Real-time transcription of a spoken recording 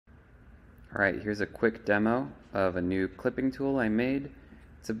Alright, here's a quick demo of a new clipping tool I made.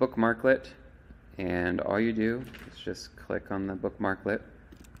 It's a bookmarklet, and all you do is just click on the bookmarklet,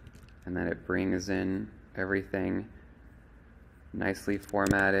 and then it brings in everything nicely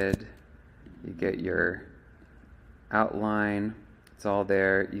formatted. You get your outline, it's all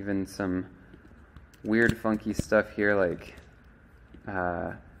there, even some weird funky stuff here like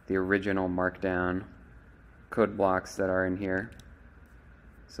the original markdown code blocks that are in here.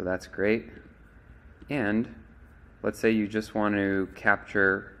 So that's great. And let's say you just want to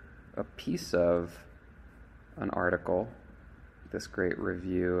capture a piece of an article, this great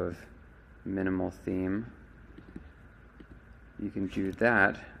review of minimal theme. You can do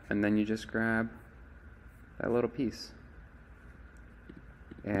that, and then you just grab that little piece.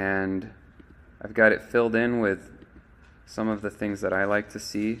 And I've got it filled in with some of the things that I like to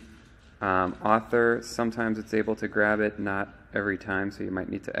see. Author, sometimes it's able to grab it, not every time, so you might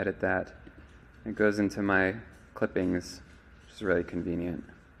need to edit that. It goes into my clippings, which is really convenient.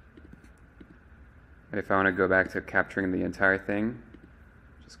 And if I want to go back to capturing the entire thing,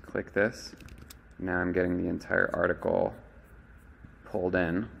 just click this. Now I'm getting the entire article pulled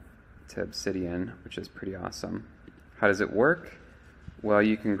in to Obsidian, which is pretty awesome. How does it work? Well,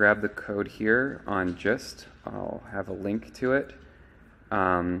 you can grab the code here on Gist. I'll have a link to it.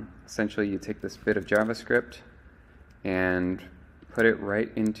 Essentially, you take this bit of JavaScript and put it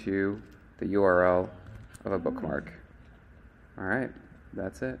right into the URL of a bookmark. All right,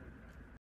 that's it.